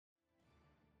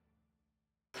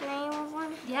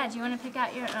Yeah, do you want to pick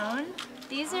out your own?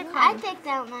 These are called... I picked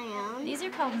out my own. These are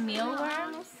called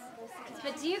mealworms.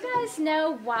 But do you guys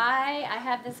know why I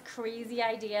have this crazy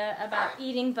idea about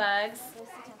eating bugs?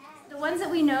 The ones that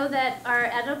we know that are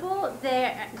edible,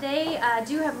 they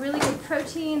do have really good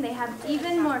protein. They have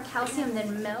even more calcium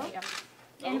than milk.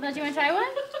 Annabelle, do you want to try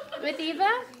one with Eva?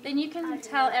 Then you can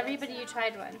tell everybody you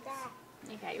tried one.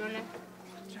 Okay, you want to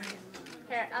try it?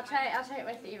 Here, I'll try it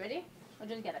with you. Ready? We'll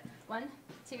do it together. 1,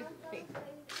 2, 3.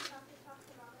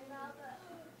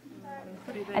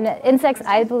 And insects,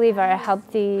 I believe, are a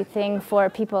healthy thing for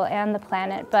people and the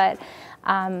planet, but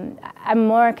I'm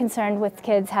more concerned with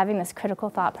kids having this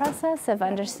critical thought process of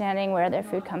understanding where their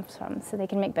food comes from so they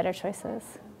can make better choices.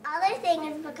 Other thing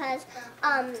is because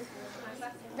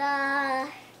the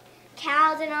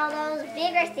cows and all those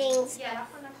bigger things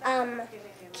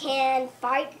can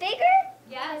fight bigger.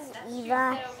 Yes.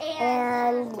 Eva,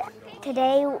 and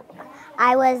today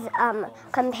I was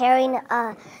comparing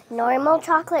a normal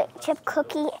chocolate chip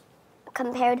cookie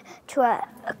compared to a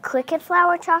cricket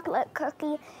flour chocolate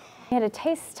cookie. We had a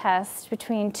taste test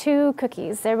between 2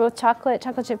 cookies. They're both chocolate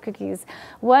chip cookies.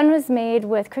 One was made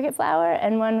with cricket flour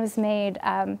and one was made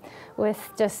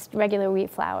with just regular wheat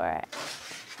flour.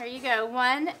 Here you go.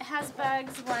 One has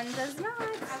bugs, one does not.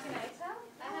 How can I tell?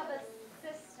 I have a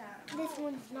system. This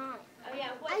one's not. Oh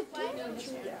yeah, I didn't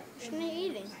chew it. What am I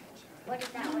eating? What is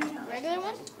that one? Regular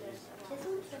one? This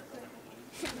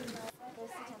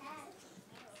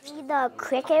one's the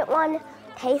cricket one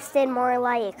tasted more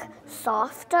like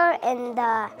softer, and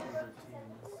the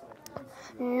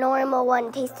normal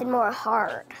one tasted more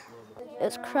hard.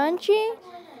 It's crunchy.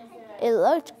 It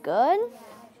looked good.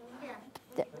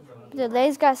 The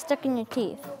lays got stuck in your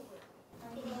teeth.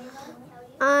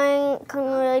 I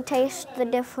couldn't really taste the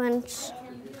difference.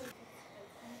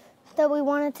 That we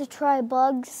wanted to try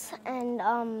bugs and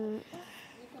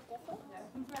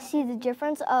see the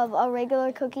difference of a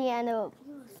regular cookie and a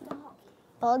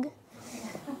bug.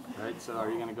 All right, so are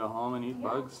you going to go home and eat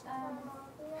bugs?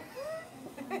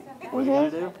 What are you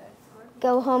going to do?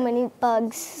 Go home and eat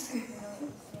bugs.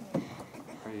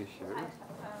 Are you sure?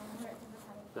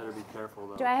 Better be careful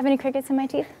though. Do I have any crickets in my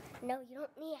teeth? No, you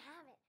don't need to have.